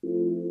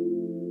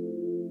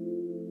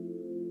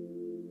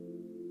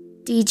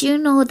Did you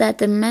know that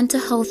the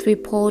mental health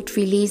report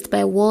released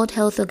by World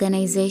Health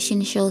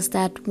Organization shows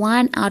that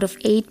 1 out of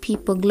 8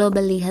 people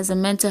globally has a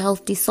mental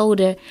health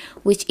disorder,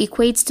 which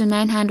equates to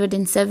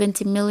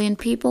 970 million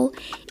people?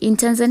 In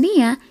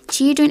Tanzania,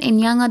 children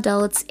and young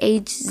adults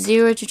aged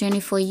 0 to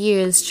 24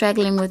 years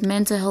struggling with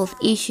mental health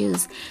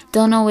issues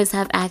don't always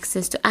have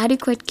access to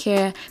adequate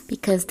care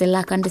because they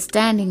lack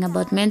understanding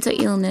about mental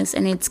illness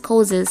and its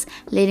causes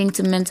leading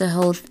to mental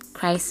health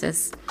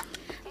crisis.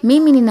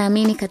 Mimi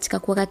ninaamini katika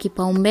kuweka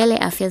kipaumbele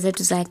afya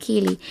zetu za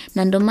akili,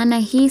 na ndio maana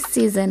hii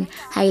season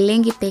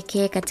hailengi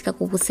pekee katika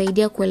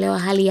kukusaidia kuelewa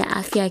hali ya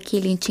afya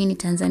akili nchini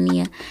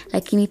Tanzania,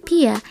 lakini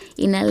pia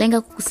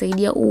inalenga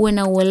kukusaidia uwe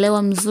na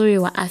uelewa mzuri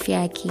wa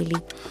afya akili.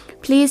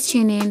 Please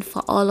tune in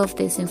for all of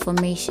this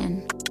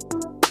information.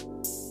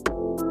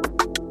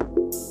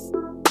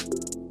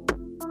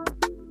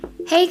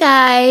 Hey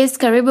guys,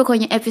 karibu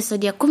kwenye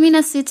episode ya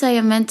 16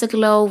 ya Mental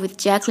Glow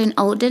with Jacqueline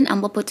Oden,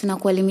 ambapo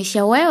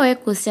tunakuelimisha wewe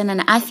kuhusiana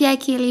na afya ya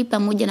akili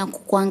pamoja na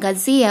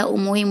kukuangazia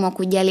umuhimu wa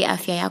kujali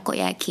afya yako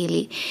ya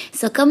akili.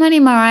 So kama ni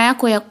mara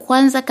yako ya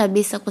kwanza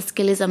kabisa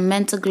kusikiliza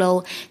Mental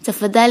Glow,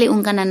 tafadhali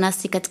ungana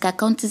nasi katika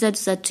akaunti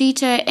zetu za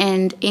Twitter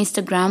and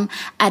Instagram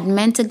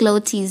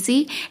 @mentalglowtz,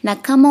 na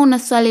kama una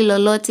swali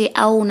lolote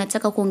au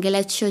unataka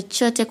kuongelea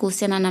chochote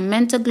kuhusiana na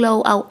Mental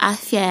Glow au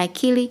afya ya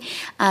akili,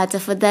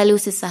 tafadhali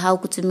usisahau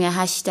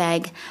kutumia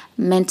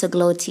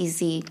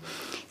 #mentalglowtz.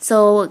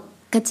 So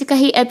katika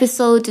hii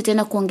episode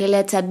tutaenda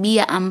kuongelea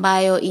tabia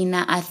ambayo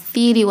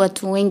inaathiri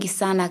watu wengi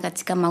sana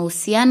katika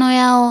mahusiano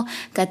yao,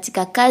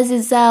 katika kazi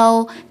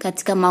zao,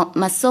 katika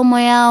masomo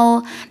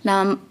yao,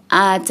 na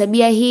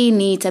tabia hii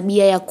ni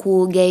tabia ya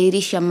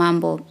kugairisha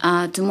mambo.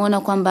 Tumeona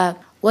kwamba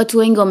watu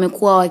wengi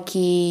wamekuwa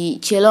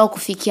wakichelewa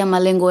kufikia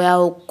malengo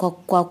yao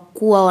kwa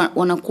kuwa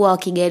wanakuwa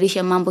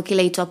wakigairisha mambo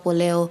kila itwapo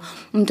leo.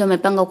 Mtu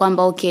amepanga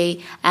kwamba okay,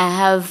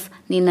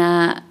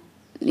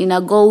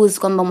 nina goals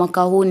kwamba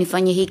mwaka huu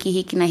nifanye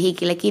hiki na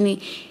hiki, lakini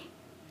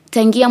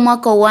tangia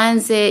mwaka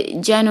uanze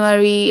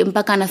January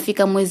mpaka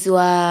anafika mwezi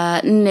wa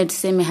 4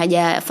 tuseme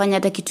hajafanya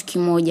hata kitu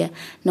kimoja,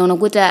 na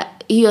unakuta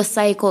hiyo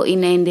cycle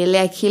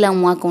inaendelea kila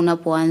mwaka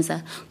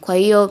unapoanza. Kwa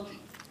hiyo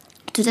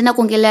tutaenda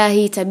kuongelea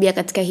hii tabia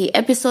katika hii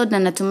episode, na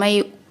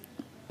natumai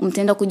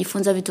mtaenda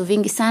kujifunza vitu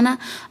vingi sana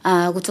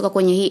kutoka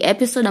kwenye hii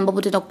episode, ambapo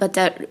tutaenda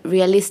kupata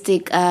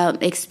realistic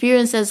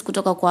experiences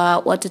kutoka kwa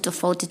watu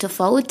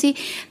tofauti,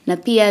 na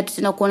pia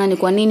tutaenda kuona ni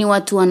kwa nini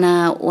watu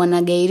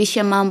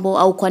wanagairisha mambo,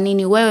 au kwa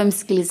nini wewe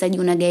msikilizaji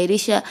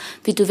unagairisha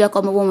vitu vyako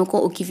ambavyo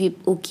umekuwa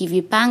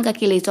ukivipanga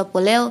kile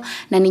itwapo leo,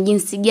 na ni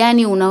jinsi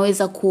gani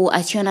unaweza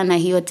kuachana na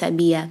hiyo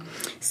tabia.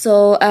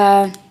 So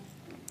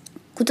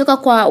kutoka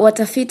kwa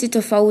watafiti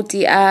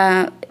tofauti,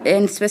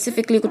 and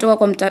specifically kutoka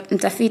kwa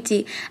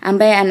mtafiti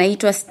ambaye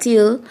anaitwa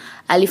Steele,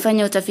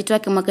 alifanya utafiti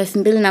wake mwaka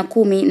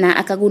 2010 na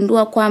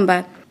akagundua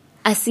kwamba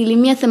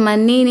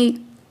 80%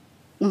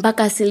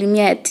 mpaka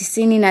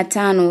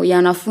 95% ya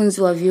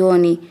wanafunzi wa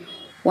vyuoni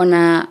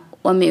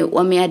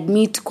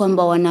wameadmit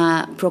kwamba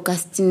wana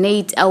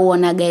procrastinate au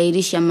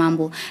wanagairisha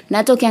mambo. Na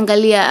hata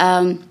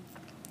ukiangalia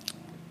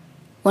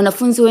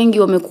wanafunzi wengi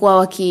wamekuwa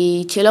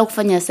wakichelewa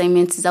kufanya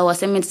assignments zao.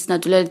 Assignments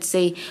zinatolewa let's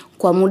say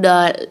kwa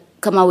muda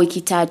kama wiki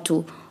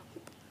 3.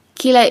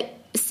 Kila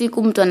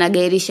siku mtu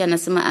anagairisha,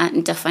 anasema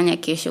nitafanya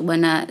kesho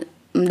bwana,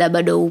 muda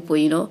bado upo,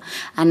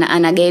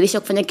 anagairisha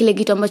kufanya kile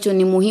kitu ambacho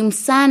ni muhimu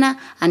sana,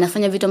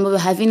 anafanya vitu ambavyo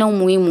havina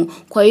umuhimu.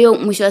 Kwa hiyo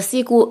mwisho wa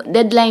siku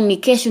deadline ni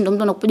kesho, ndio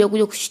mtu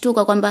anakuja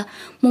kushtuka kwamba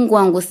Mungu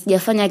wangu,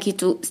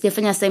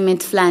 sijafanya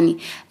assignment fulani,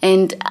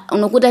 and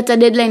unakuta hata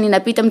deadline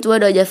inapita mtu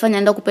bado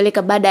hajafanya, ndio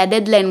kupeleka baada ya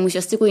deadline, mwisho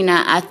wa siku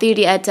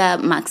inaathiri hata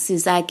marks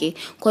zake.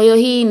 Kwa hiyo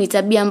hii ni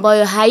tabia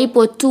ambayo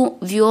haipo tu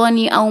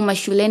vyuoni au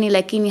mashuleni,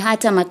 lakini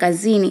hata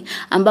makazini,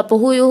 ambapo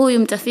huyu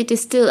mtafiti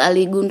still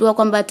aligundua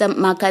kwamba hata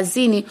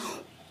makazini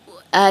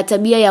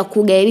tabia ya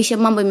kugairisha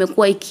mambo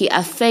imekuwa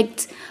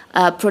ikiaffect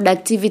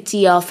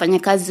productivity ya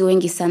wafanyakazi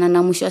wengi sana,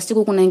 na mwisho wa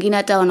siku kuna wengine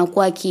hata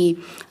wanakuwa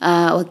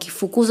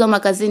wakifukuzwa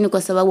makazini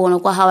kwa sababu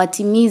wanakuwa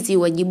hawatimizi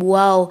wajibu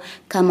wao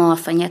kama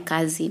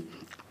wafanyakazi.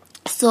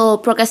 So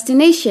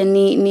procrastination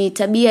ni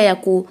tabia ya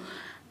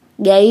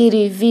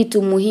kugairi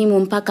vitu muhimu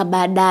mpaka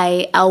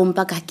baadaye au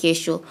mpaka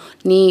kesho.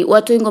 Ni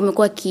watu wengi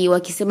wamekuwa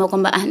wakisema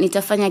kwamba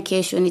nitafanya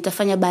kesho,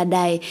 nitafanya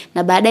baadaye,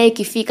 na baadaye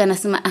ikifika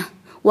nasema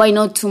why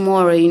not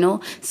tomorrow,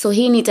 So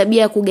hii ni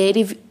tabia ya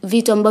kugairi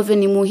vitu ambavyo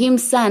ni muhimu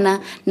sana,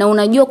 na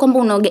unajua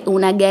kwamba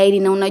unagairi,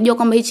 na unajua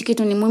kwamba hichi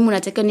kitu ni muhimu,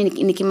 natakiwa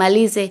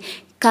nikimalize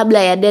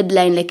kabla ya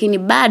deadline, lakini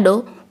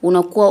bado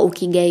unakuwa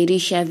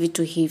ukigairisha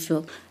vitu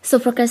hivyo. So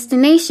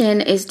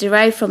procrastination is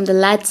derived from the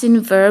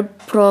Latin verb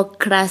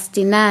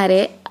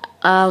procrastinare,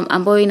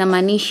 ambayo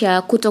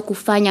inamaanisha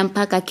kutokufanya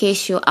mpaka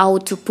kesho, au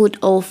to put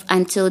off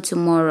until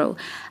tomorrow.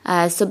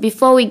 So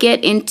before we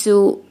get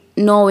into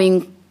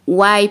knowing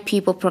why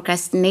people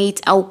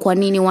procrastinate au kwa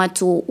nini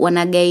watu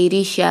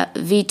wanagairisha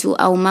vitu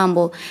au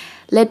mambo,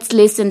 let's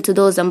listen to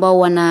those ambao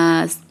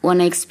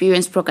wana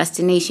experience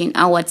procrastination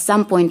au at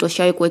some point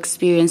washawahi ku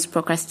experience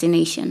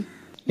procrastination.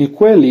 Ni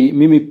kweli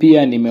mimi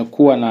pia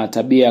nimekuwa na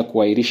tabia ya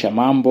kuahirisha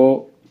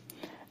mambo,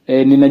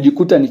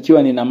 ninajikuta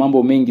nikiwa nina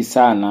mambo mengi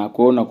sana,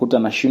 kwa hiyo nakuta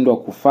nashindwa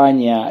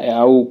kufanya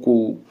au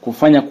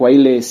kufanya kwa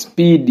ile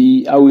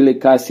speed au ile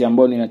kasi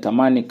ambayo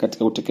ninatamani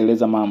katika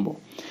kutekeleza mambo.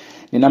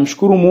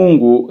 Ninamshukuru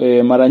Mungu,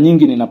 mara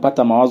nyingi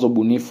ninapata mawazo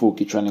bunifu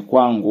kichwani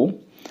kwangu,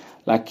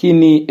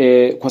 lakini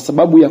kwa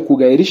sababu ya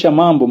kugairisha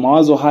mambo,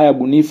 mawazo haya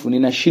bunifu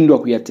ninashindwa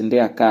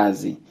kuyatendea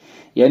kazi.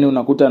 Yaani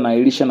unakuta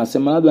nailisha,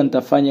 nasema labda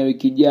nitafanya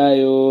wiki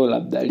ijayo,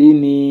 labda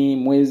lini,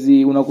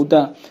 mwezi,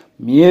 unakuta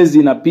miezi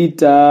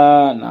inapita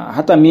na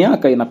hata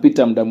miaka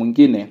inapita muda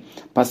mwingine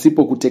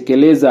pasipo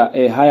kutekeleza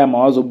haya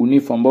mawazo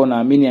bunifu ambayo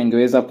naamini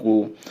yangeweza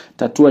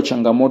kutatua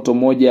changamoto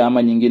moja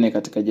ama nyingine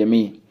katika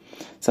jamii.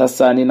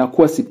 Sasa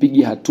ninakuwa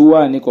sipigi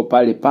hatua, niko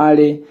pale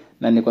pale,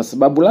 na ni kwa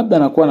sababu labda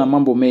nakuwa na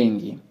mambo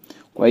mengi.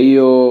 Kwa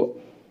hiyo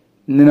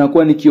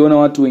ninakuwa nikiona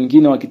watu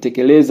wengine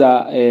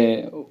wakitekeleza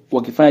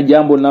wakifanya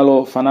jambo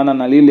linalofanana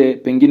na lile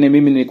pengine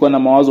mimi nilikuwa na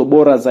mawazo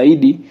bora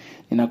zaidi,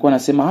 ninakuwa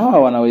nasema hawa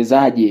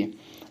wanawezaje?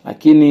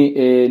 Lakini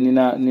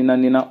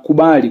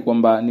ninakubali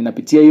kwamba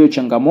ninapitia hiyo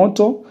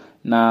changamoto,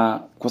 na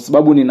kwa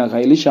sababu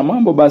ninakailisha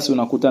mambo, basi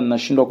unakuta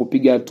ninashindwa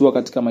kupiga hatua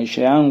katika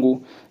maisha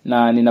yangu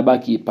na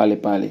ninabaki pale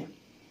pale.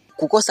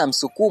 Kukosa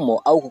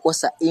msukumo au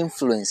kukosa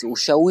influence,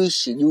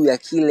 ushawishi juu ya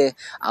kile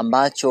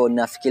ambacho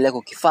nafikiria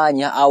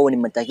kukifanya au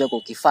nimetakiwa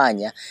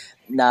kukifanya,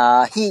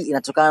 na hii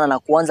inatokana na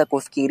kuanza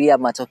kufikiria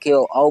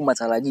matokeo au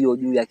matarajio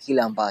juu ya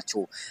kile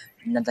ambacho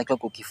ninatakiwa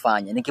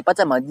kukifanya.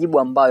 Nikipata majibu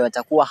ambayo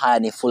yatakuwa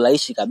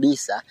hayanifurahishi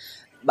kabisa,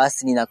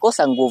 basi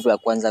ninakosa nguvu ya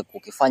kuanza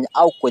kukifanya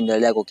au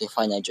kuendelea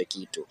kukifanya hicho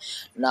kitu.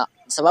 Na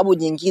sababu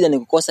nyingine ni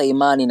kukosa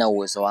imani na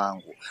uwezo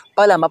wangu.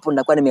 Pale ambapo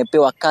ninakuwa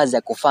nimepewa kazi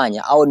ya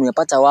kufanya au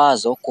nimepata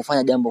wazo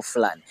kufanya jambo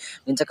fulani,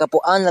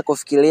 nitakapoanza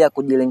kufikiria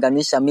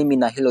kujilinganisha mimi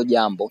na hilo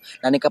jambo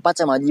na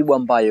nikapata majibu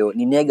ambayo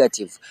ni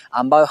negative,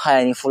 ambayo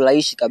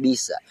hayanifurahishi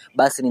kabisa,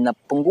 basi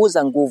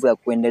ninapunguza nguvu ya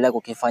kuendelea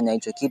kukifanya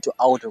hicho kitu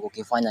au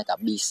kukifanya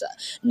kabisa.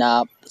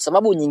 Na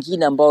sababu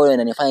nyingine ambayo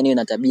inanifanya niwe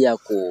na tabia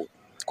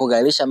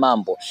kugairisha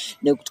mambo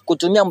ni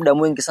kutumia muda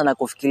mwingi sana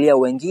kufikiria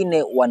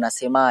wengine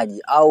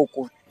wanasemaje au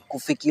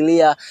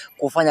kufikiria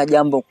kufanya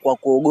jambo kwa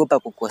kuogopa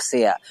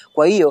kukosea.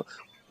 Kwa hiyo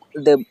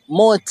the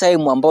more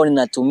time ambao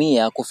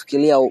ninatumia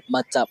kufikiria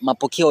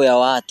mapokeo ya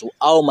watu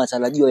au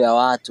matarajio ya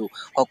watu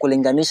kwa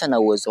kulinganisha na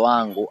uwezo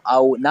wangu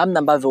au namna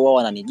ambavyo wao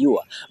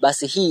wananijua,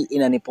 basi hii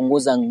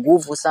inanipunguza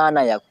nguvu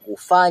sana ya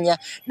kufanya,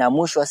 na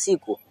mwisho wa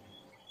siku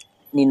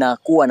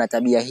ninakuwa na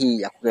tabia hii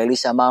ya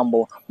kugairisha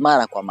mambo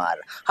mara kwa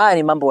mara. Haya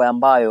ni mambo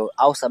ambayo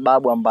au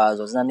sababu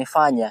ambazo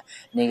zinanifanya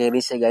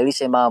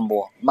nigairishe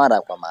mambo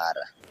mara kwa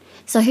mara.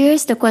 So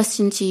here's the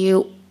question to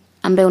you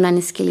ambaye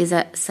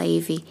unanisikiliza sasa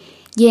hivi.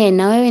 Je,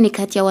 na wewe ni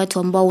kati ya watu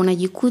ambao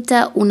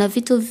unajikuta una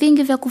vitu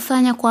vingi vya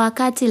kufanya kwa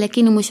wakati,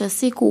 lakini mwisho wa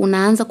siku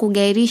unaanza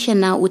kugairisha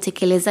na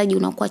utekelezaji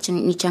unakuwa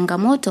ni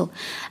changamoto?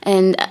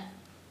 And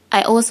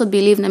I also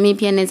believe, na mimi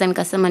pia naweza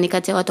nikasema ni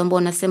kati ya watu ambao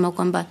wanasema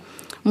kwamba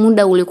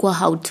muda ulikuwa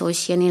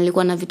hautoshi, yani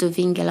nilikuwa na vitu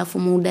vingi alafu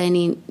muda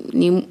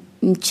ni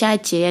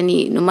mchache,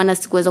 yani ndio maana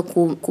sikuweza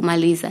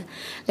kumaliza.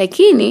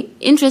 Lakini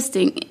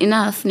interesting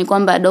enough ni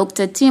kwamba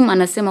Dr. Tim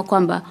anasema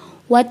kwamba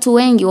watu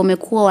wengi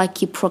wamekuwa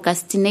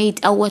wakiprocrastinate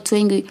au watu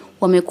wengi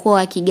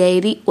wamekuwa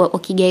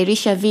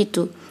wakigairisha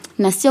vitu,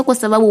 na sio kwa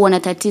sababu wana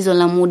tatizo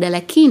la muda,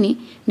 lakini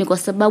ni kwa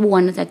sababu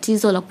wana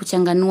tatizo la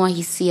kuchanganua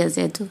hisia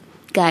zetu.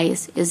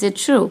 Guys, is it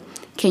true?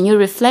 Can you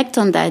reflect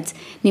on that?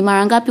 Ni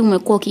mara ngapi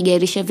umekuwa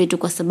ukigairisha vitu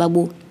kwa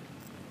sababu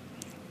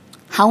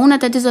hauna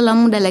tatizo la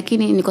muda,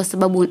 lakini ni kwa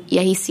sababu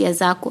ya hisia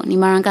zako? Ni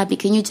mara ngapi?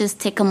 Can you just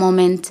take a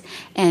moment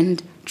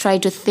and try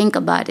to think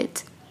about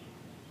it?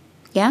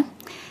 Yeah?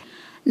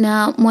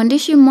 Na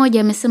mwandishi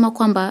mmoja amesema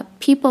kwamba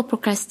people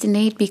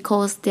procrastinate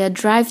because their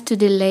drive to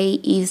delay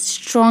is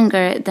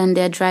stronger than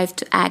their drive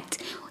to act.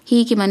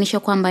 Hii ikimaanisha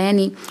kwamba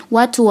yani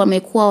watu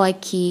wamekuwa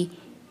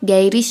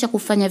wakigairisha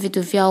kufanya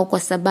vitu vyao kwa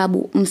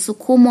sababu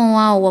msukumo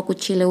wao wa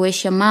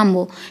kuchelewesha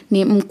mambo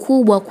ni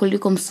mkubwa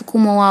kuliko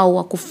msukumo wao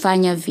wa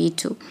kufanya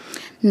vitu.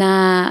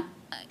 Na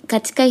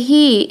katika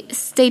hii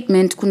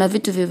statement kuna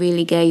vitu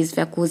viwili guys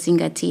vya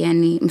kuzingatia,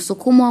 ni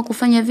msukumo wa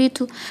kufanya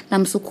vitu na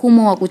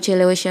msukumo wa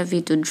kuchelewesha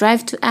vitu,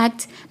 drive to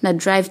act na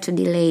drive to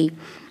delay.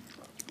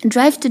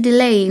 Drive to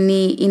delay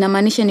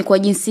inamaanisha ni kwa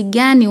jinsi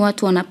gani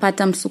watu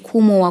wanapata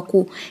msukumo wa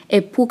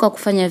kuepuka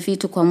kufanya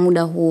vitu kwa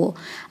muda huo.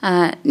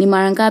 Ni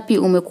mara ngapi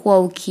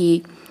umekuwa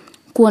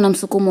kuwa na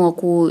msukumo wa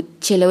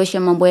kuchelewesha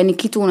mambo, yani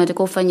kitu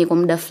unatakiwa ufanye kwa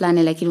muda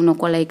fulani lakini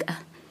unakuwa like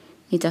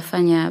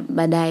nitafanya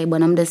baadaye,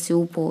 bwana muda si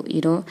upo,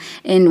 you know.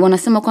 And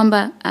wanasema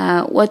kwamba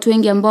watu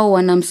wengi ambao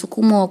wana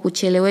msukumo wa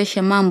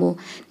kuchelewesha mambo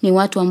ni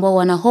watu ambao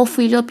wana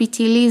hofu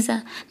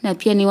iliyopitiliza, na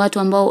pia ni watu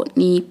ambao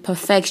ni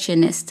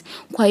perfectionist.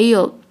 Kwa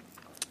hiyo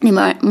ni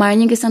mara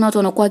nyingi sana watu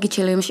wanakuwa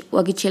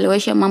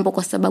wakichelewesha mambo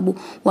kwa sababu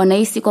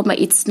wanahisi kwamba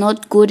it's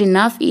not good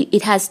enough,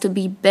 it has to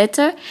be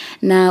better.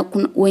 Na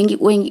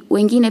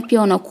wengine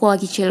pia wanakuwa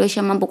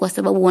wakichelewesha mambo kwa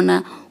sababu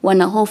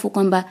wana hofu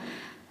kwamba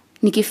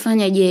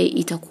nikifanya je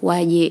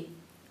itakuwaje,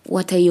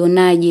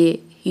 wataionaje,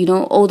 you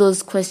know, all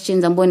those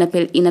questions ambazo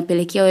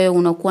inapelekea wewe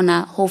unakuwa na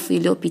hofu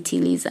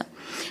iliyopitiliza.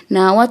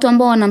 Na watu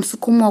ambao wana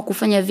msukumo wa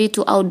kufanya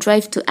vitu au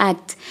drive to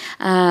act,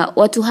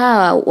 watu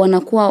hawa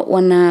wanakuwa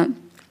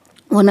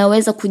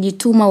wanaweza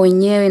kujituma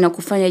wenyewe na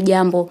kufanya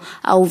jambo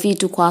au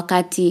vitu kwa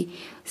wakati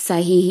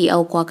sahihi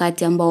au kwa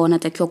wakati ambao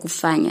wanatakiwa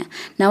kufanya.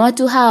 Na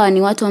watu hawa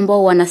ni watu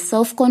ambao wana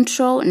self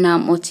control na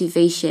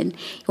motivation.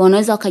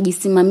 Wanaweza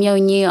wakajisimamia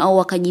wenyewe au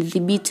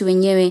wakajidhibiti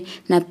wenyewe,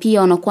 na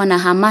pia wanakuwa na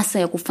hamasa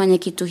ya kufanya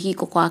kitu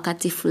hiko kwa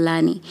wakati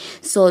fulani.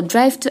 So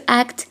drive to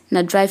act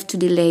na drive to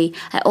delay.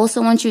 I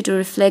also want you to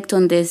reflect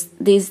on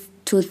these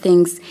two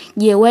things.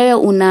 Je, wewe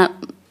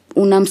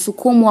una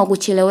msukumo wa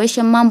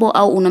kuchelewesha mambo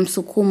au una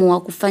msukumo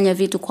wa kufanya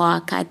vitu kwa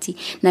wakati?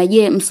 Na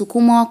je,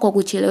 msukumo wako wa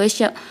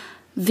kuchelewesha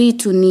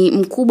vitu ni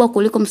mkubwa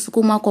kuliko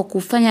msukumo wako wa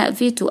kufanya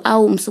vitu,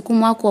 au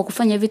msukumo wako wa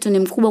kufanya vitu ni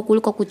mkubwa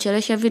kuliko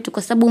kuchelewesha vitu?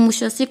 Kwa sababu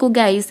mwisho wa siku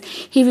guys,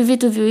 hivi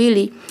vitu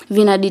viwili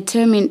vina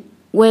determine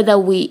whether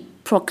we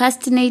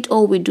procrastinate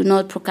or we do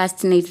not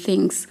procrastinate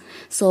things.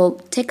 So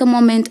take a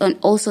moment and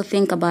also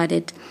think about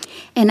it.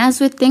 And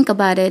as we think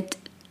about it,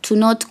 to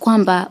note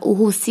kwamba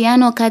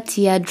uhusiano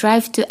kati ya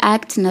drive to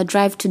act na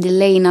drive to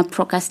delay na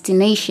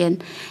procrastination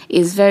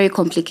is very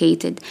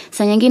complicated.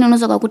 Saa nyingine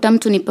unaweza kukuta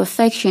mtu ni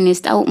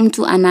perfectionist au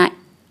mtu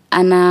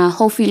ana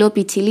hofu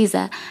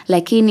iliyopitiliza,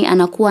 lakini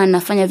anakuwa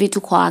anafanya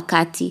vitu kwa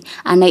wakati,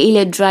 ana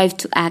ile drive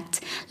to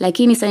act.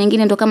 Lakini saa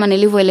nyingine ndo kama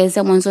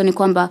nilivyoelezea mwanzoni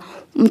kwamba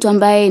mtu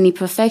ambaye ni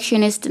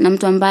perfectionist na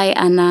mtu ambaye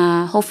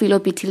ana hofu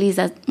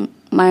iliyopitiliza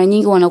mara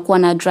nyingi wanakuwa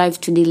na drive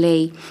to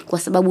delay, kwa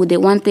sababu they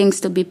want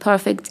things to be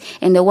perfect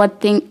and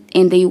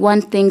they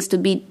want things to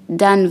be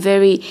done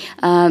very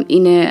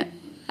in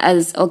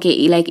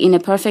a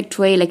perfect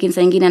way. Lakini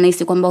saa nyingine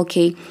anahisi kwamba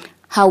okay,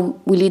 how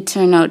will it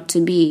turn out to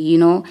be, you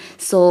know?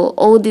 So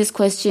all these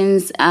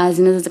questions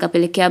zinaweza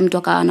zikapelekea mtu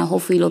akawa na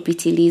hofu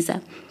iliyopitiliza,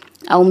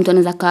 au mtu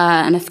anaweza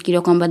kaa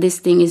anafikiria kwamba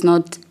this thing is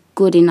not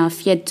good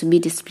enough yet to be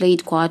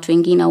displayed kwa watu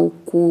wengine au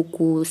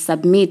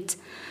kusubmit.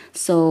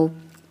 So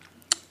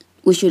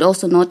we should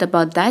also note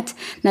about that.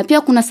 Na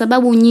pia kuna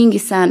sababu nyingi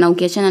sana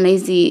ukiachana na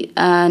hizi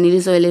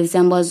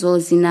nilizoelezea ambazo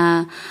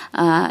zina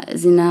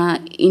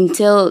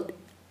entail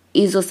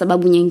hizo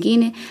sababu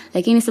nyingine,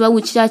 lakini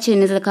sababu chache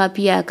inaweza kuwa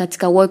pia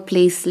katika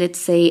workplace.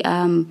 Let's say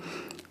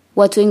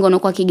watu wengi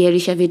wanakuwa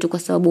kigerisha vitu kwa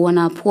sababu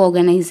wana poor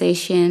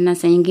organization, na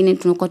saa nyingine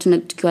tunakuwa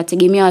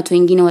tukiwategemea watu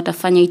wengine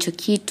watafanya hicho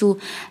kitu,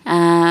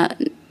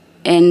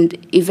 and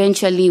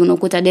eventually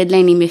unakuta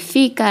deadline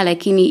imefika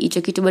lakini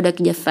hicho kitu bado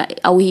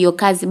au hiyo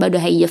kazi bado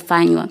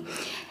haijafanywa.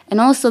 And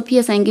also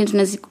pia saa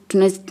nyingine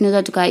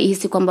tunaweza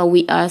tukahisi kwamba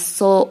we are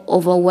so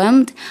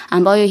overwhelmed,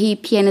 ambayo hii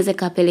pia inaweza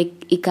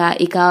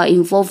ikawa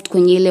involved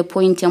kwenye ile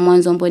point ya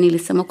mwanzo ambayo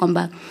nilisema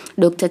kwamba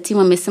Dr. Tim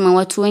amesema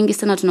watu wengi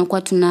sana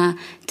tunakuwa tuna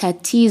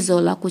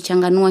tatizo la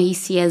kuchanganua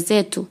hisia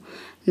zetu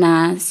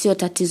na sio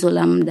tatizo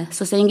la muda.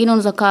 So saa nyingine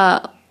unaweza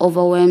kuwa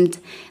overwhelmed,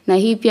 na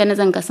hii pia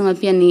naweza nikasema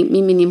pia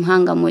mimi ni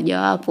mhanga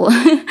mmoja wapo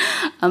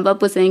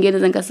ambapo saa nyingine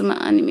naweza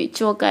nikasema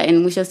nimechoka, and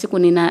mwisho siku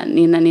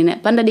nina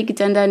panda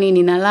kitandani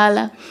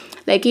ninalala,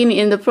 lakini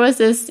in the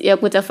process ya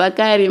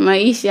kutafakari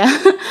maisha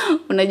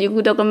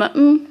unajikuta kwamba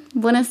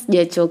mbona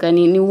sijachoka,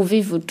 ni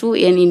uvivu tu,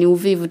 yani ni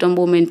uvivu tu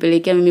ambao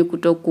umenipelekea mimi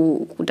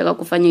kutaka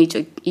kufanya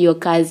hiyo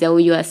kazi au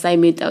hiyo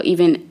assignment au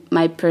even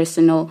my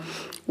personal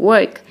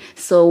work.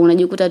 So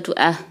unajikuta tu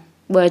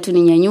bora tu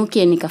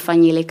ninyanyuke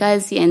nikafanya ile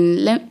kazi and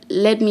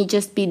let me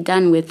just be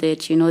done with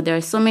it, you know. There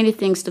are so many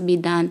things to be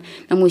done,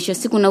 na mwisho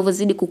siku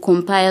unavyozidi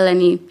kucompile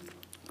ni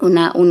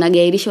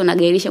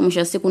unagairisha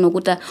mwisho siku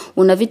unakuta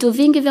una vitu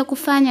vingi vya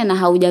kufanya na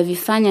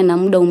haujavifanya na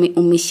muda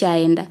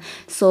umeshaenda.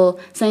 So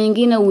saa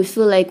nyingine we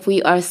feel like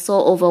we are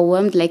so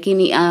overwhelmed,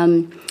 lakini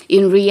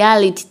in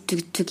reality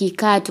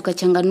tukikaa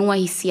tukachanganua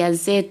hisia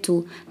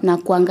zetu na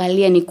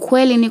kuangalia ni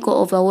kweli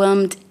niko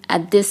overwhelmed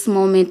at this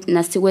moment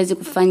na siwezi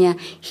kufanya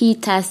hii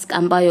task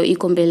ambayo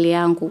iko mbele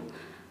yangu.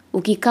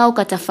 Ukikaa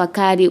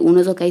ukatafakari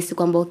unaweza kuhisi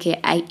kwamba okay,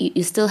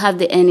 you still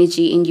have the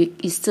energy and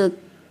you still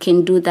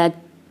can do that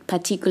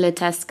particular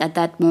task at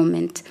that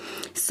moment.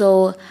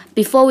 So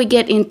before we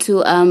get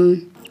into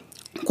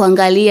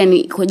kuangalia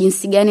ni kwa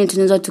jinsi gani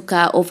tunaweza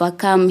tuka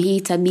overcome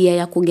hii tabia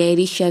ya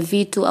kugairisha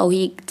vitu au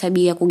hii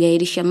tabia ya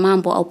kugairisha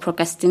mambo au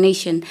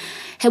procrastination,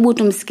 hebu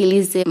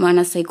tumsikilize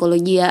mwana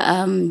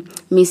saikolojia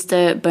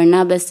Mr.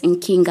 Barnabas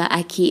Nkinga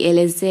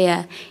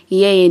akielezea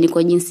yeye ni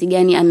kwa jinsi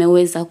gani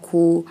ameweza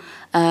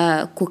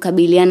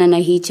kukabiliana na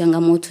hii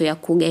changamoto ya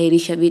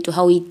kugairisha vitu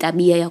au hii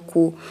tabia ya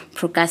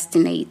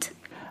kuprocrastinate.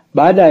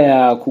 Baada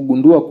ya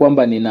kugundua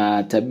kwamba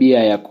nina tabia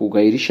ya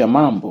kugairisha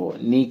mambo,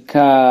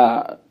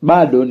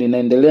 bado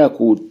ninaendelea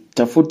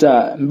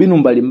kutafuta mbinu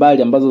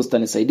mbalimbali ambazo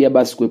zitanisaidia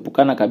basi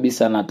kuepukana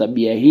kabisa na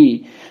tabia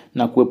hii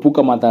na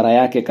kuepuka madhara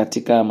yake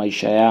katika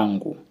maisha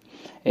yangu.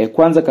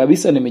 Kwanza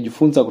kabisa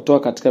nimejifunza kutoka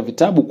katika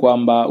vitabu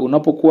kwamba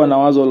unapokuwa na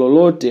wazo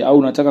lolote au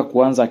unataka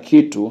kuanza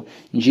kitu,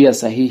 njia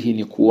sahihi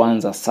ni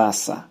kuanza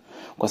sasa.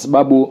 Kwa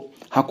sababu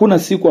hakuna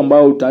siku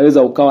ambayo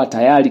utaweza ukawa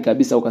tayari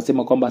kabisa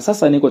ukasema kwamba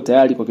sasa niko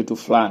tayari kwa kitu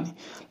fulani.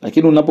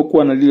 Lakini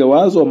unapokuwa na lile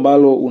wazo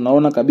ambalo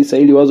unaona kabisa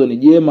hili wazo ni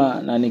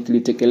jema na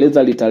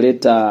nikilitekeleza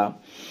litaleta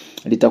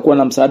litakuwa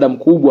na msaada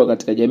mkubwa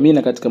katika jamii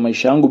na katika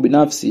maisha yangu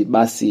binafsi,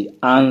 basi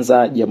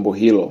anza jambo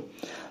hilo.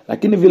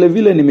 Lakini vile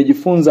vile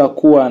nimejifunza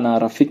kuwa na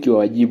rafiki wa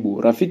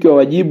wajibu. Rafiki wa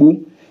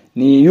wajibu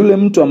ni yule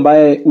mtu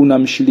ambaye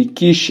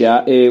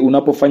unamshirikisha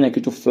unapofanya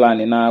kitu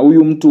fulani, na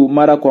huyu mtu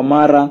mara kwa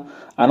mara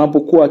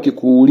anapokuwa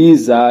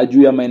akikuuliza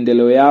juu ya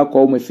maendeleo yako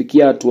au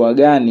umefikia hatua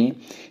gani,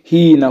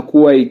 hii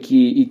inakuwa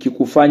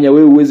ikikufanya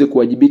wewe uweze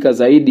kuwajibika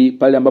zaidi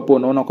pale ambapo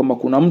unaona kwamba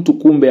kuna mtu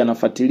kumbe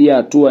anafuatilia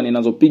hatua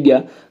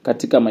ninazopiga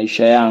katika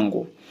maisha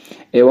yangu.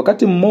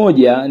 Wakati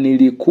mmoja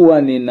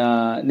nilikuwa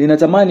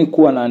ninatamani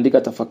kuwa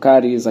naandika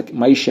tafakari za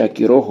maisha ya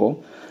kiroho,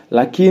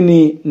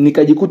 lakini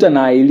nikajikuta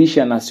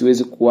naailisha na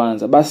siwezi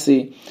kuanza.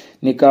 Basi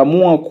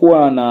nikaamua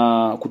kuwa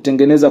na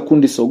kutengeneza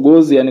kundi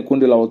sogozi, yani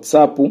kundi la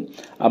WhatsApp,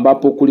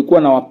 ambapo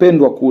kulikuwa na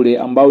wapendwa kule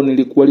ambao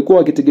walikuwa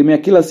wakitegemea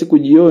kila siku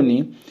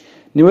jioni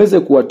niweze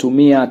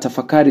kuwatumia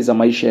tafakari za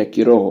maisha ya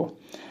kiroho.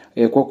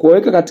 Kwa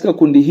kuweka katika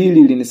kundi hili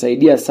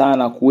ilinisaidia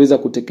sana kuweza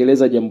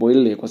kutekeleza jambo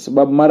hili, kwa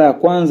sababu mara ya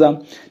kwanza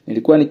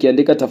nilikuwa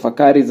nikiandika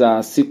tafakari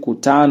za siku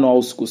 5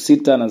 au siku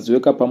 6 na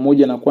ziweka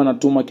pamoja na kuwa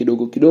natuma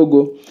kidogo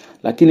kidogo,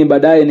 lakini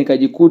baadaye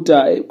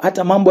nikajikuta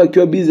hata mambo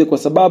yakiwa busy, kwa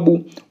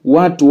sababu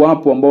watu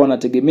wapo ambao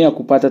wanategemea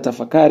kupata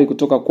tafakari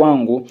kutoka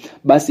kwangu,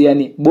 basi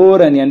yani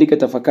bora niandike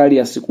tafakari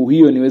ya siku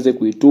hiyo niweze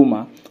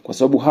kuituma, kwa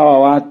sababu hawa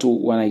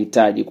watu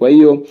wanahitaji. Kwa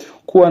hiyo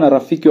kuwa na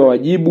rafiki wa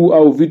wajibu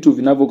au vitu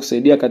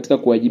vinavyokusaidia katika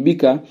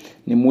kuwajibika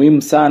ni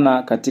muhimu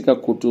sana katika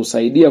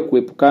kutusaidia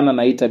kuepukana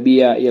na hii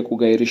tabia ya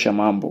kugairisha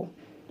mambo.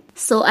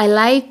 So I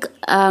like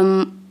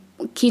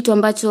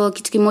kitu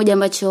kimoja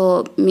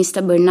ambacho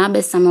Mr.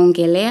 Barnabas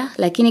ameongelea,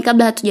 lakini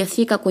kabla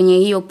hatujafika kwenye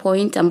hiyo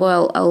point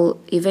ambayo I'll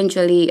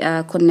eventually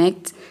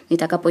connect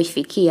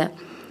nitakapoifikia.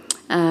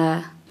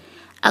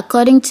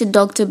 According to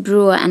Dr.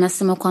 Brewer,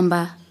 anasema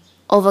kwamba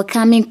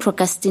overcoming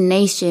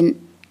procrastination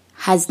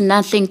has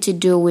nothing to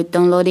do with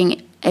downloading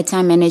a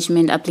time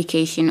management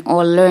application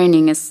or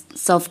learning a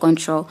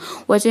self-control.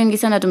 Watu wengi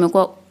sana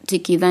tumekuwa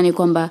tukidhani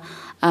kwamba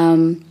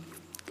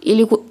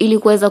ili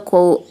kuweza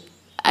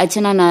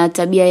kuachana na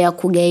tabia ya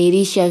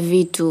kugairisha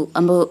vitu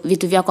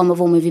vyako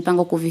ambavyo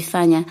umevipanga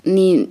kuvifanya,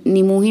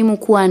 ni muhimu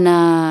kuwa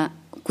na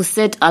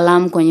kuset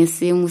alarm kwenye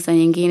simu. Saa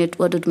nyingine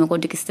watu tumekuwa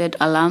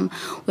tukiset alarm,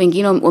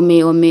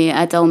 wengine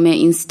hata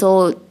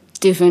install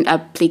different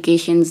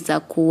applications za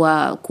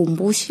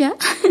kuwakumbusha.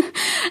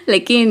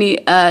 Lakini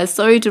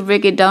sorry to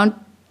break it down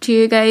to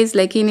you guys,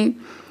 lakini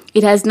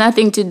it has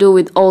nothing to do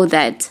with all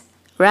that.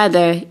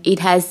 Rather, it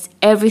has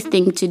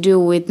everything to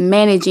do with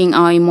managing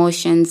our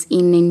emotions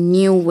in a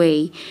new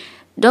way.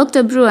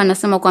 Dr. Brewer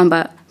anasema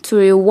kwamba to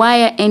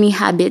rewire any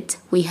habit,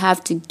 we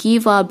have to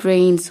give our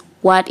brains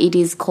what it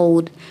is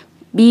called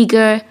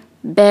bigger,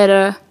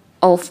 better,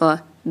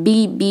 offer.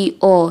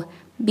 BBO,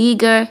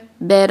 bigger,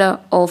 better,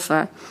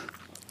 offer.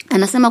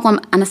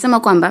 Anasema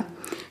kwamba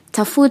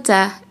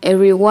tafuta a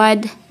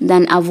reward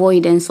than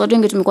avoidance. Watu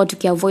wengi tumekuwa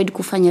tukiavoid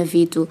kufanya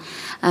vitu.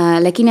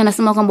 Lakini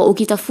anasema kwamba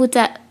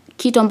ukitafuta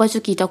kitu ambacho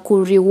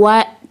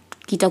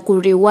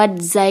kitakureward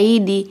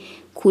zaidi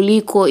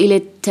kuliko ile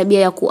tabia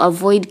ya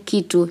kuavoid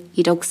kitu,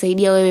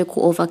 itakusaidia wewe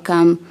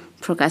kuovercome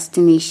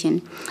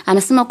procrastination.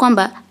 Anasema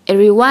kwamba a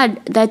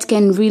reward that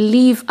can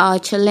relieve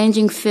our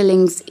challenging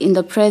feelings in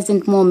the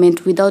present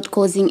moment without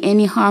causing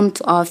any harm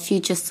to our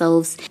future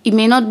selves. It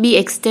may not be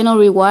external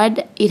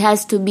reward, it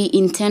has to be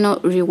internal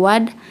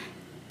reward.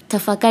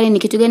 Tafakari ni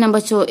kitu gani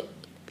ambacho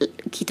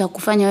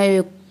kitakufanya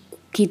wewe,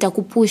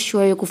 kitakupush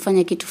wewe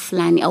kufanya kitu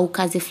fulani au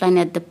kazi fulani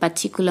at the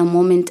particular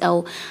moment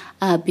au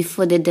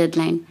before the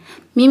deadline.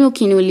 Mimi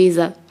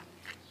ukiniuliza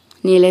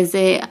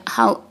nieleze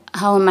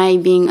how am I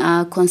being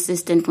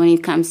consistent when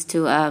it comes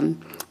to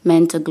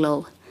mental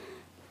glow,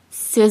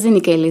 siwezi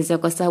nikaeleza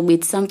kwa sababu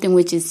it's something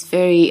which is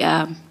very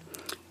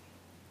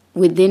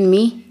within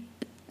me.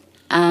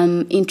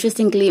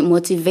 Interestingly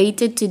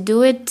motivated to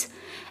do it,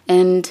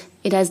 and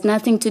it has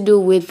nothing to do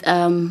with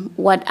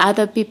what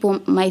other people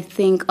might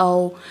think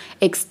or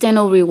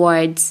external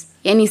rewards.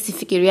 Yani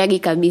sifikiriagi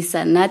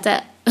kabisa, na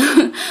hata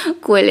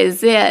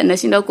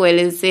nashinda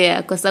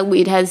kuelezea kwa sababu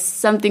it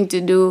has something to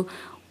do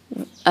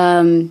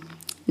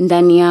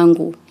ndani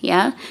yangu,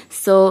 yeah.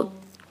 So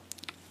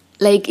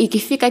like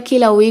ikifika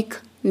kila week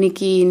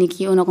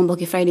nikiona kwamba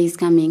Friday is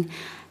coming,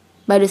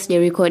 bado sija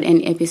record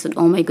an episode,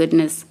 oh my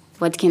goodness,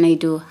 what can I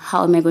do?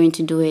 How am I going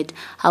to do it?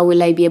 How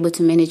will I be able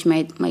to manage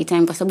my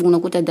time? Kwa sababu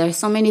unakuta there are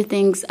so many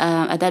things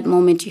at that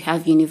moment. You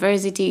have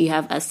university, you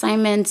have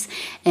assignments,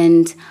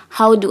 and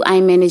how do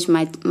I manage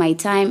my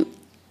time?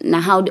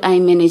 Na how do I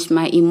manage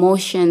my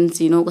emotions,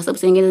 kwa sababu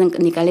sengine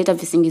nikaleta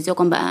visingizio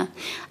kwamba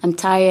I'm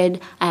tired,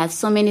 I have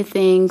so many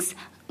things,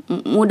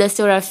 muda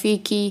sio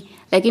rafiki,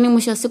 lakini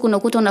mwisho siku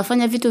unakuta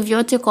unafanya vitu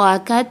vyote kwa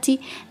wakati,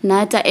 na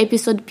hata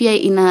episode pia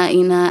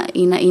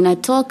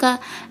inatoka,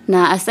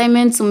 na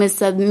assignments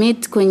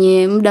umesubmit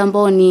kwenye muda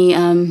ambao ni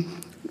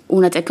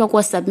unatakiwa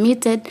kuwa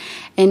submitted,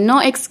 and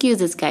no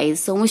excuses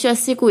guys. So mwisho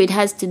siku it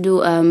has to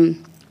do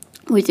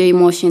with your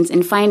emotions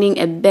and finding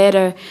a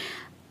better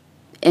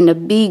and a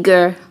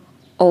bigger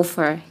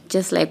offer,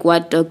 just like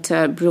what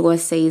Dr. Brewer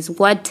says.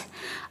 What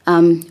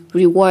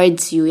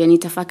rewards you? Yani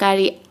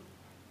tafakari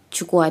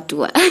chukua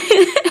hatua.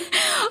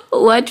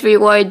 What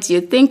rewards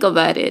you? Think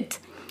about it.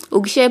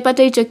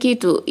 Ukishapata hicho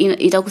kitu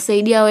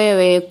itakusaidia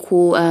wewe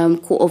ku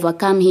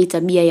overcome hii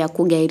tabia ya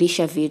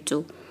kugairisha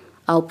vitu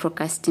au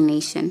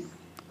procrastination.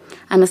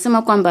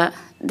 Anasema kwamba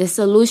the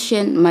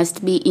solution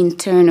must be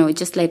internal,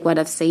 just like what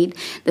I've said.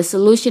 The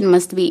solution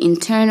must be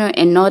internal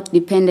and not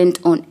dependent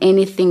on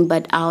anything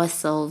but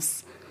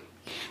ourselves.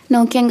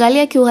 Na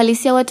ukiangalia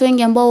kiuhalisia watu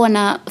wengi ambao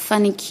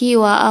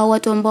wanafanikiwa au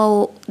watu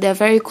ambao they're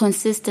very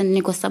consistent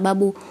ni kwa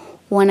sababu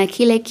wana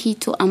kile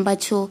kitu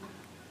ambacho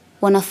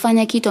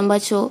wanafanya kitu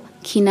ambacho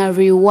kina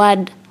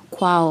reward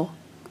kwao,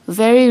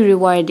 very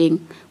rewarding,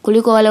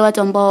 kuliko wale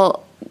watu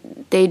ambao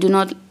they do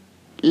not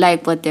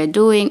like what they're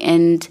doing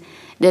and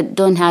they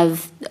don't have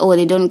or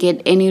they don't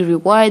get any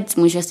rewards.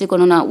 Mwisho siku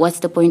unaona what's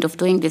the point of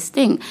doing this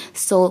thing.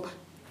 So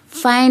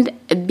find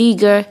a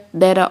bigger,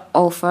 better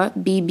offer,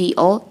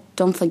 BBO,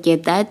 don't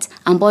forget that,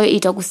 ambayo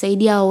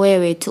itakusaidia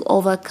wewe to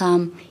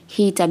overcome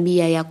hii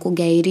tabia ya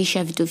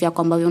kugairisha vitu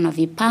vyako ambavyo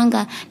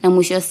unavipanga na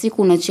mwisho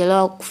siku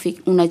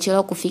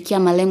unachelewa kufikia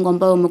malengo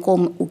ambayo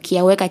umekuwa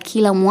ukiyaweka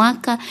kila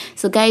mwaka.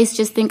 So guys,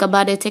 just think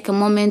about it, take a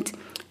moment.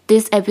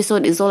 This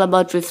episode is all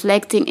about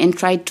reflecting and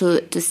try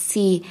to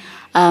see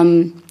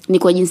ni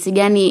kwa jinsi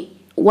gani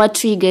what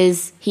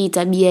triggers hii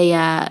tabia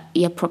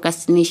ya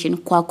procrastination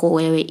kwako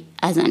wewe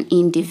as an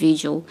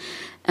individual.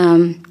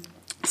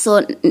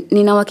 So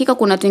nina uhakika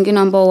kuna watu wengine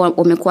ambao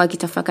wamekuwa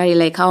kitafakari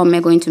like how am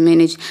I going to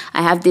manage,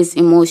 I have these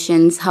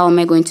emotions, how am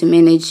I going to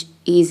manage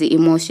easy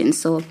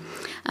emotions. So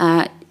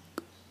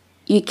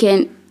you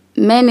can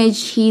manage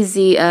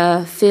hizi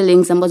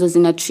feelings ambazo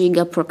zina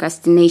trigger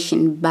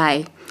procrastination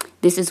by,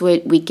 this is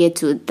where we get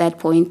to that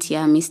point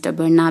ya Mr.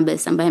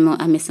 Barnabas ambaye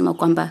amesema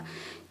kwamba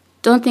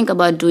don't think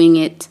about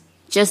doing it,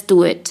 just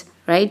do it,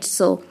 right?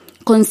 So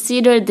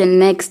consider the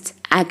next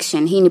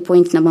action. Hii ni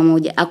point number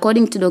 1.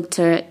 According to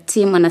Dr.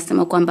 Tim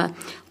anasema kwamba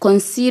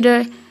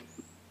consider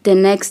the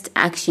next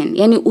action.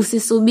 Yani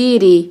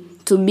usisubiri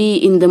to be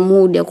in the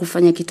mood ya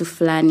kufanya kitu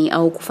fulani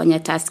au kufanya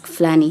task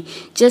fulani.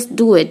 Just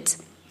do it.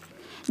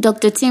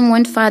 Dr. Tim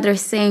went further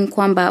saying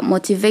kwamba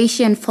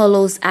motivation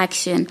follows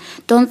action.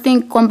 Don't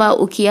think kwamba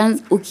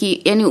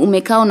yani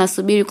umekaa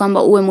unasubiri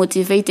kwamba uwe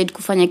motivated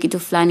kufanya kitu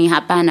fulani.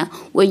 Hapana.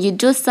 When you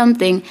do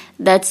something,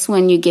 that's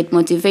when you get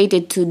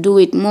motivated to do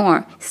it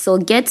more. So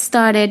get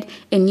started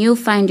and you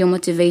find your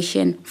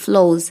motivation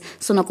flows.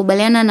 So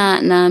nakubaliana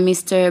na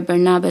Mr.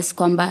 Barnabas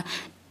kwamba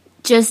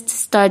just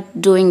start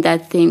doing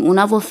that thing.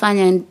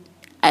 Unavofanya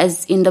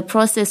as in the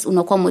process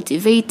unakuwa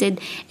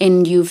motivated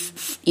and you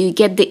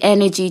get the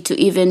energy to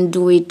even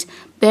do it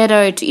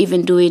better, to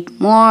even do it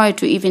more,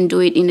 to even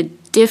do it in a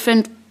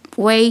different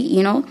way,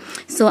 you know.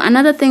 So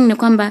another thing ni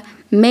kwamba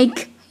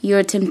make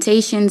your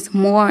temptations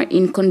more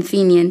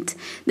inconvenient.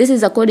 This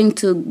is according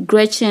to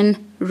Gretchen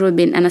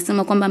Rubin.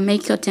 Anasema kwamba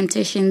make your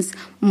temptations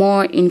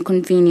more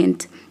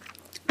inconvenient.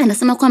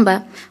 Anasema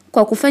kwamba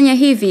kwa kufanya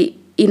hivi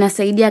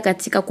inasaidia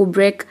katika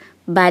kubreak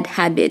bad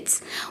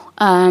habits.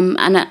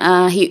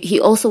 He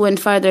also went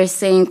further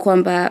saying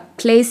kwamba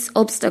place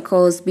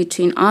obstacles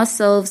between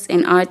ourselves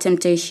and our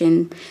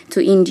temptation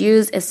to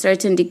induce a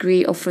certain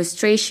degree of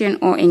frustration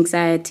or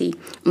anxiety.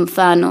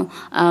 Mfano,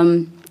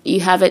 you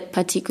have a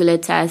particular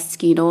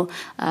task, you know,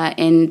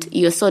 and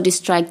you're so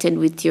distracted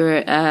with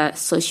your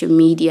social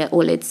media,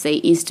 or let's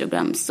say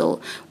Instagram. So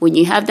when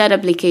you have that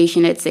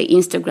application, let's say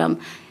Instagram,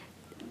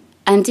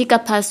 andika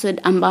password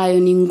ambayo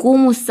ni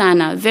ngumu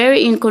sana,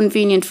 very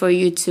inconvenient for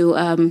you to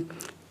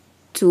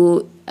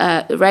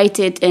write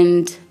it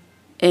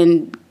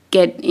and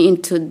get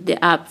into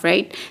the app,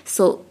 right?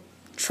 So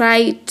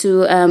try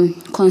to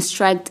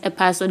construct a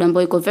password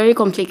ambayo iko very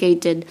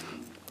complicated,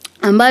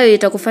 ambayo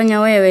itakufanya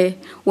wewe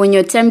when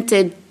you're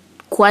tempted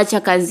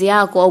kuacha kazi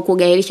yako au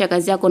kugairisha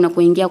kazi yako na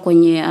kuingia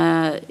kwenye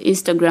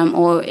Instagram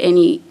or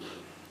any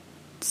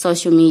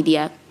social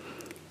media,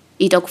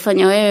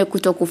 itakufanya wewe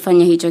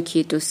kutokufanya hicho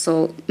kitu.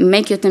 So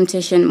make your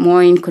temptation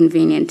more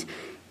inconvenient.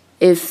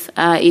 If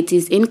it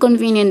is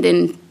inconvenient,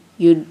 then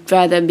you'd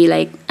rather be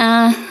like,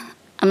 I'm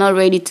not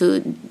ready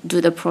to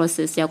do the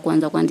process ya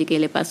kuanza kuandika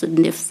ile password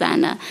ndefu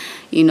sana,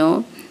 you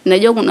know.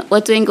 Najua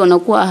watu wengi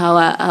wanakuwa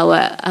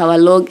hawa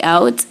log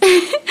out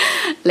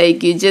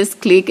like you just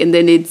click and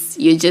then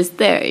you're just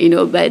there, you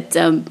know. But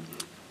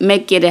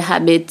make it a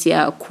habit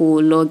ya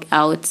ku log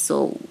out.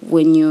 So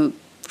when you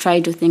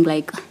try to think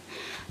like,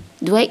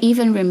 do I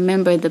even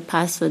remember the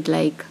password?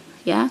 Like,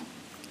 yeah.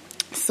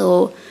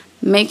 So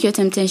make your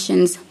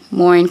temptations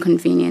more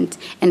inconvenient.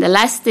 And the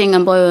last thing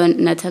ambayo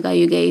nataka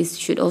you guys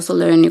should also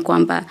learn ni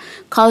kwamba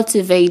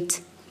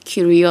cultivate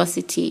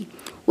curiosity.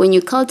 When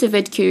you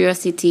cultivate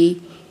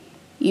curiosity,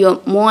 you're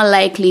more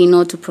likely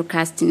not to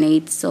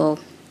procrastinate. So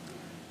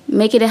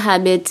make it a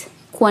habit,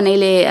 kuwa na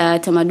ile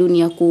tamaduni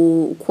ya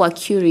kuwa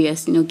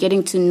curious, you know,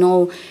 getting to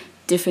know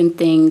different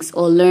things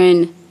or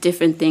learn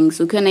different things.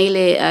 Ukiwa na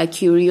ile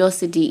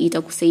curiosity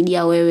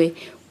itakusaidia wewe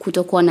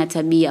kutokuwa na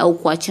tabia au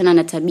kuachana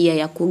na tabia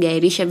ya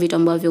kugairisha vitu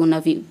ambavyo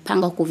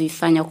unavipanga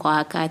kuvifanya kwa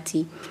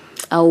wakati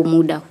au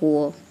muda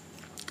huo.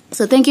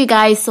 So thank you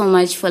guys so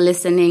much for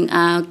listening.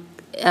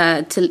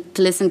 to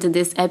listen to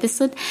this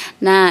episode,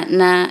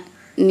 na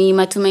ni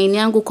matumaini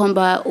yangu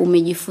kwamba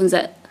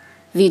umejifunza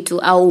vitu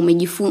au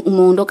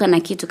umeondoka na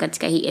kitu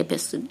katika hii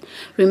episode.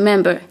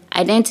 Remember,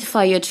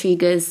 identify your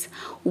triggers,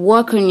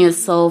 work on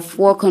yourself,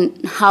 work on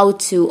how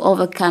to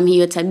overcome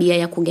hiyo tabia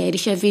ya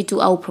kugairisha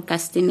vitu au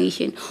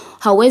procrastination.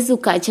 Hawezi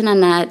ukaachana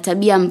na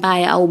tabia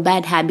mbaya au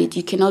bad habit.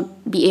 You cannot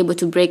be able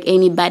to break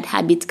any bad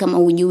habit kama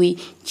hujui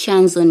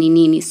chanzo ni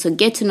nini. So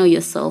get to know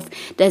yourself.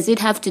 Does it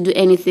have to do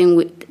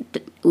anything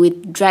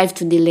with drive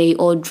to delay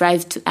or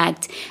drive to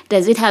act?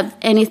 Does it have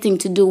anything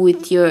to do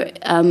with your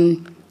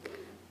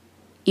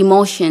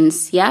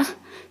emotions? Yeah.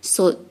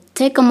 So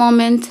take a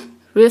moment,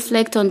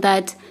 reflect on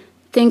that,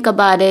 think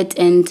about it,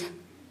 and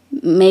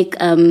make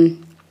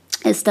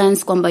a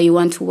stance kwamba you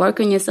want to work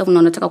on yourself na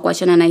unataka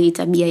kuachana na hii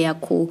tabia ya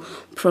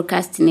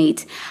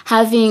procrastinate.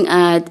 Having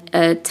a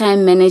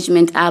time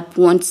management app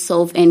won't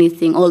solve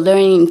anything, or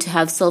learning to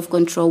have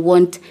self-control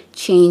won't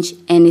change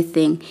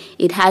anything.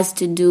 It has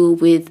to do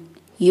with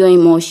your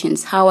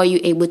emotions. How are you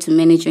able to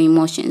manage your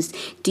emotions?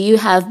 Do you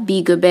have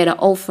bigger, better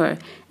offer?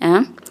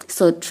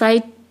 So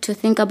try to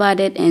think about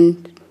it,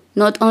 and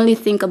not only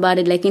think about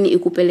it, lakini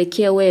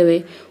ikupelekea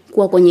wewe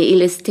kuwa kwenye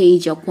ile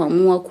stage ya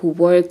kuamua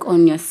work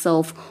on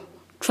yourself.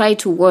 Try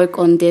to work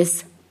on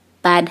this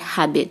bad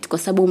habit, kwa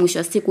sababu mwisho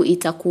wa siku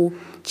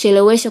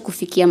itakuchelewesha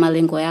kufikia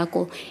malengo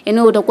yako.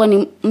 Utakuwa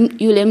ni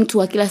yule mtu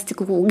wa kila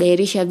siku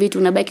kugairisha vitu,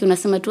 unabaki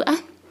unasema tu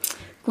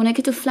kuna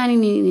kitu fulani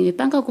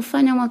nilipanga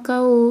kufanya mwaka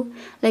huu,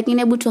 lakini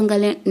hebu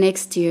tuangalie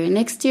next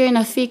year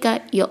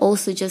inafika, you're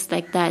also just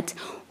like that.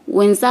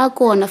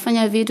 Wenzako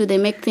wanafanya vitu, they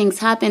make things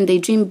happen, they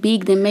dream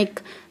big, they make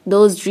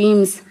those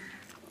dreams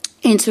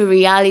into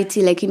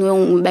reality, lakini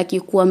wewe umebaki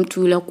kuwa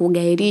mtu yule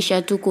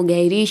kugairisha.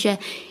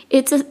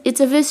 It's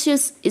a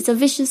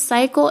vicious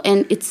cycle,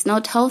 and it's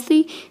not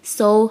healthy.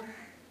 So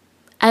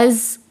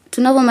as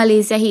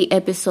tunavomalizia hii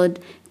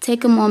episode,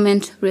 take a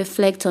moment,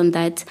 reflect on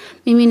that.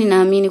 Mimi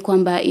ninaamini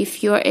kwamba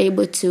if you're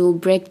able to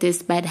break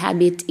this bad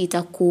habit,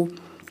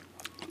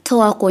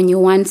 itakutoa kwenye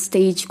one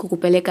stage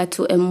kukupeleka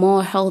to a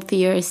more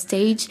healthier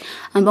stage,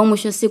 ambao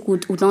mwisho siku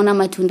utaona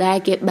matunda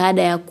yake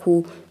baada ya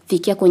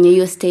kufikia kwenye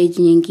hiyo stage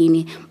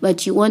nyingine.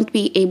 But you won't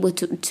be able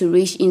to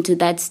reach into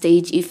that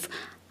stage if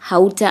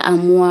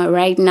hautaamua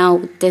right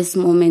now, this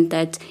moment,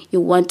 that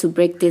you want to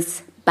break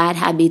this bad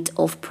habit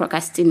of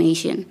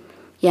procrastination.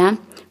 Yeah?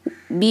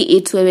 Be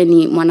it wewe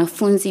ni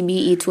mwanafunzi, be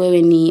it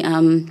wewe ni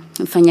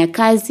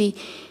mfanyakazi,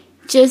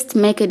 just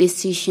make a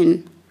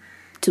decision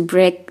to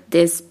break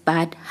this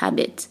bad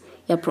habit,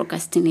 your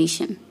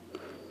procrastination.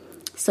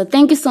 So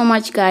thank you so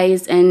much,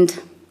 guys, and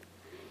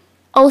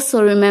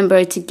also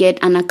remember to get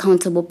an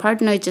accountable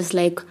partner, just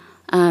like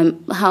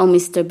how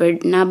Mr.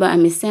 Bernaba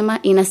amesema.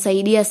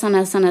 Inasaidia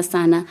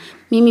sana.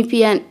 Mimi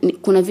pia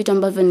kuna vitu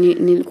ambavyo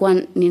nilikuwa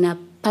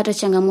ninapata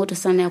changamoto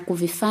sana ya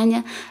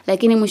kuvifanya,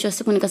 lakini mwisho wa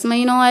siku nikasema,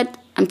 you know what,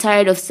 I'm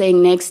tired of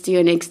saying next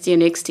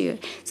year.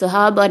 So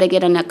how about I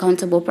get an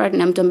accountable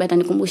partner, mtu ambaye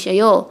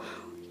atanikumbusha,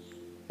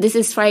 this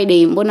is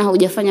Friday, mbona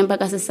hujafanya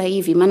mpaka sasa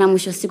hivi? Maana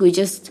mwisho wa siku you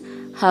just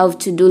have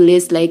to do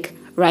list, like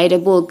write a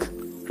book,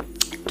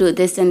 do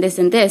this and this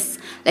and this,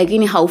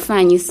 lakini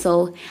haufanyi.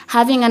 So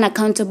having an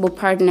accountable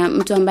partner,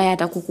 mtu ambaye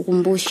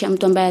atakukumbusha,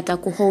 mtu ambaye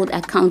atakuhold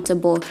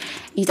accountable,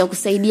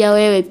 itakusaidia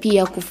wewe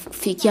pia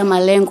kufikia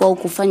malengo au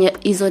kufanya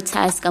hizo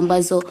task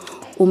ambazo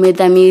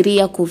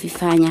umedhamiria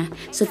kuvifanya.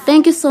 So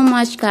thank you so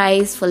much,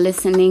 guys, for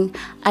listening.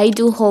 I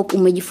do hope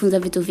umejifunza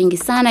vitu vingi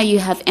sana. You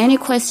have any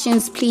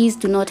questions, please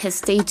do not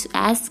hesitate to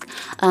ask.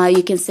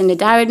 You can send a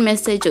direct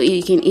message, or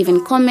you can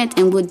even comment,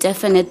 and we'll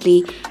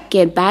definitely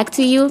get back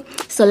to you.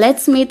 So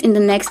let's meet in the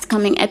next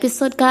coming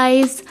episode,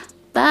 guys.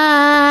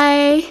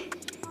 Bye.